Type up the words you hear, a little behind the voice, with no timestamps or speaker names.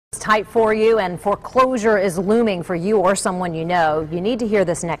Tight for you and foreclosure is looming for you or someone you know, you need to hear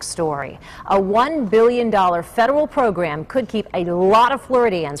this next story. A $1 billion federal program could keep a lot of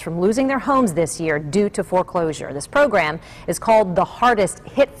Floridians from losing their homes this year due to foreclosure. This program is called the Hardest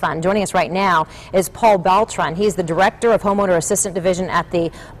Hit Fund. Joining us right now is Paul Beltran. He's the Director of Homeowner Assistant Division at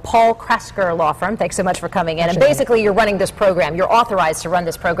the Paul Krasker Law Firm. Thanks so much for coming in. And basically you're running this program. You're authorized to run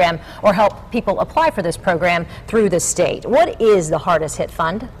this program or help people apply for this program through the state. What is the Hardest Hit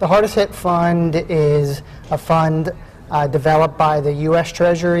Fund? The Hardest Hit Fund is a fund developed by the U.S.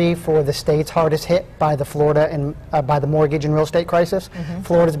 Treasury for the states hardest hit by the Florida and by the mortgage and real estate crisis.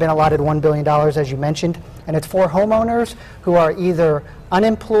 Florida's been allotted $1 billion, as you mentioned, and it's for homeowners who are either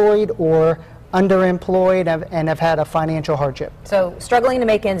unemployed or underemployed and have had a financial hardship. So struggling to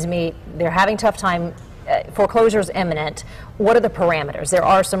make ends meet, they're having a tough time. Foreclosure is imminent. What are the parameters? There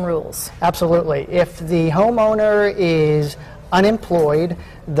are some rules. Absolutely. If the homeowner is unemployed,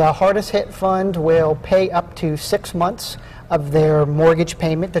 the Hardest Hit Fund will pay up to 6 months of their mortgage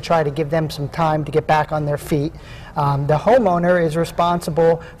payment to try to give them some time to get back on their feet. The homeowner is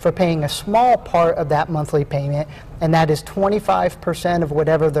responsible for paying a small part of that monthly payment, and that is 25% of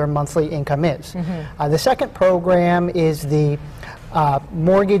whatever their monthly income is. The second program is the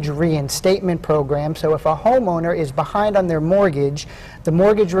mortgage reinstatement program. So if a homeowner is behind on their mortgage, the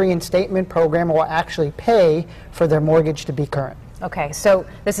mortgage reinstatement program will actually pay for their mortgage to be current. Okay, so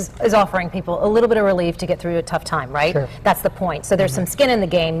this is offering people a little bit of relief to get through a tough time, right? Sure. That's the point. So there's some skin in the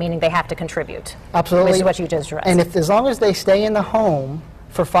game, meaning they have to contribute. Absolutely. Which is what you just addressed. And as long as they stay in the home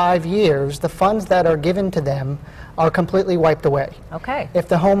for 5 years, the funds that are given to them are completely wiped away. Okay. If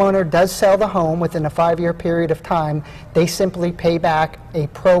the homeowner does sell the home within a 5-year period of time, they simply pay back a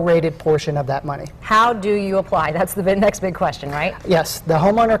prorated portion of that money. How do you apply? That's the next big question, right? Yes, the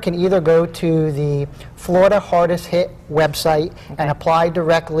homeowner can either go to the Florida Hardest Hit website and apply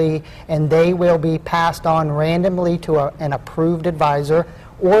directly, and they will be passed on randomly to an approved advisor,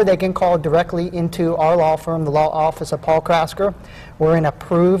 or they can call directly into our law firm, the law office of Paul Krasker. We're an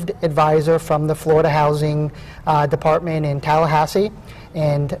approved advisor from the Florida Housing Department in Tallahassee.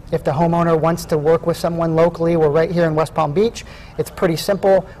 And if the homeowner wants to work with someone locally, we're right here in West Palm Beach. It's pretty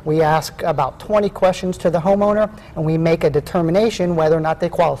simple. We ask about 20 questions to the homeowner, and we make a determination whether or not they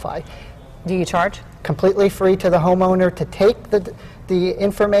qualify. Do you charge? Completely Free to the homeowner to take the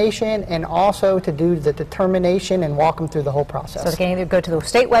information and also to do the determination and walk them through the whole process. So they can either go to the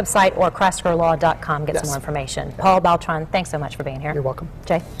state website or kraskerlaw.com, get some more information. Paul Beltran, thanks so much for being here. You're welcome.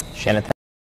 Jay? Shannon,